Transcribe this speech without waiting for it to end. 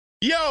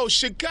Yo,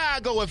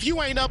 Chicago, if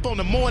you ain't up on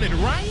the Morning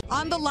Riot.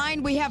 On the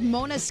line, we have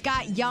Mona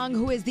Scott Young,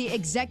 who is the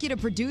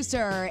executive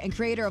producer and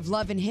creator of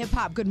Love and Hip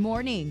Hop. Good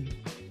morning.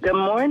 Good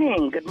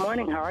morning. Good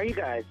morning. How are you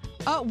guys?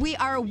 Oh, we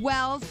are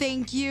well,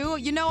 thank you.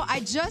 You know, I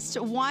just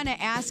want to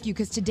ask you,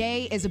 because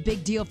today is a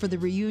big deal for the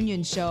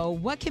reunion show.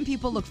 What can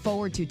people look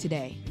forward to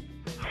today?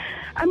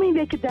 I mean,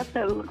 they could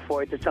definitely look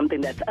forward to something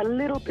that's a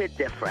little bit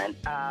different.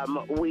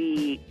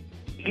 We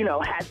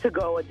had to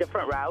go a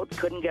different route,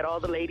 couldn't get all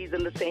the ladies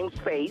in the same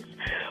space.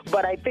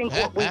 But I think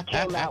what we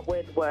came out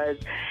with was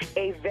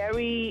a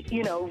very,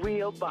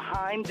 real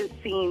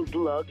behind-the-scenes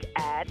look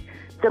at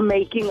the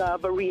making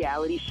of a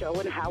reality show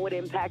and how it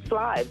impacts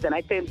lives. And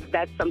I think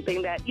that's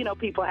something that,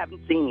 people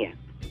haven't seen yet.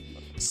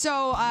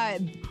 So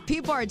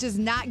people are just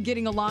not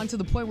getting along to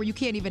the point where you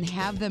can't even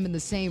have them in the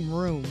same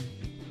room.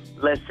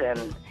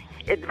 Listen,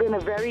 it's been a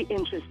very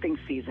interesting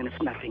season,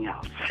 if nothing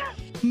else.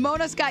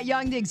 Mona Scott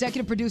Young, the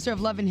executive producer of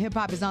Love and Hip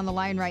Hop, is on the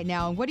line right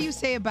now. What do you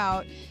say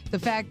about the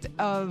fact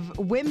of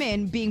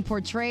women being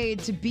portrayed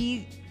to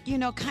be,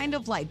 kind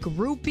of like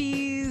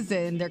groupies,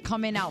 and they're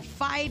coming out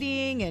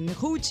fighting and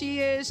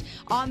hoochie-ish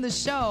on the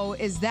show?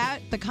 Is that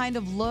the kind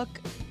of look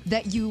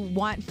that you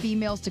want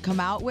females to come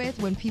out with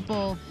when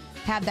people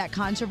have that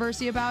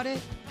controversy about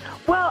it?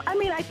 Well, I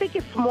mean, I think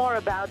it's more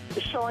about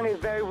showing a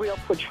very real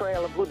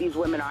portrayal of who these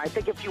women are. I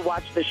think if you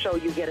watch the show,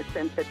 you get a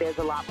sense that there's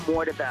a lot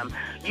more to them.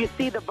 You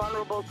see the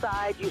vulnerable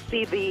side, you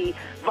see the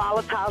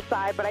volatile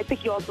side, but I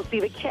think you also see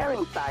the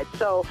caring side.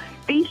 So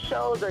these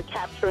shows are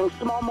capturing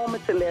small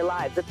moments in their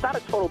lives. It's not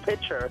a total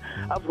picture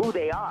of who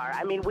they are.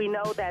 I mean, we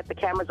know that the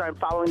cameras aren't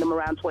following them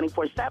around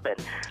 24/7.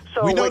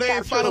 So We know they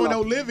ain't following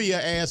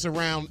Olivia ass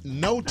around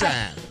no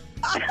time.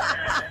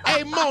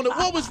 Hey, Mona,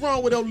 what was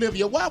wrong with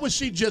Olivia? Why was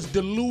she just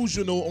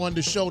delusional on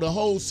the show the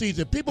whole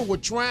season? People were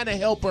trying to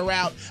help her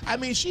out. I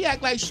mean, she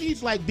act like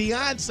she's like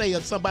Beyonce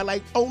or somebody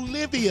like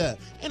Olivia.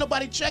 Ain't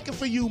nobody checking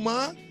for you,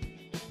 ma.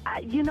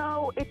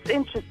 It's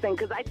interesting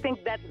because I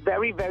think that's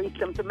very, very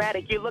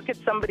symptomatic. You look at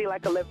somebody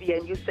like Olivia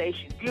and you say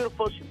she's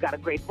beautiful, she's got a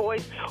great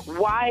voice.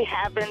 Why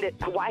hasn't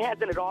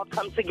it all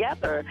come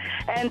together?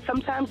 And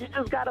sometimes you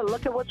just got to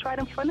look at what's right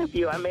in front of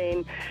you. I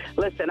mean,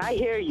 listen, I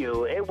hear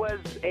you. It was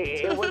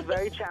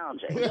very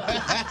challenging.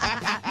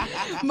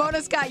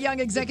 Mona Scott Young,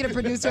 executive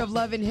producer of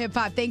Love and Hip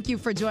Hop. Thank you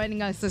for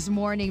joining us this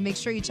morning. Make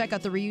sure you check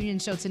out the reunion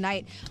show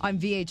tonight on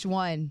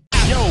VH1.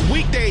 Yo,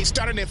 weekdays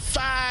starting at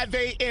 5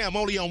 a.m.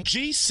 only on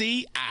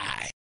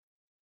GCI.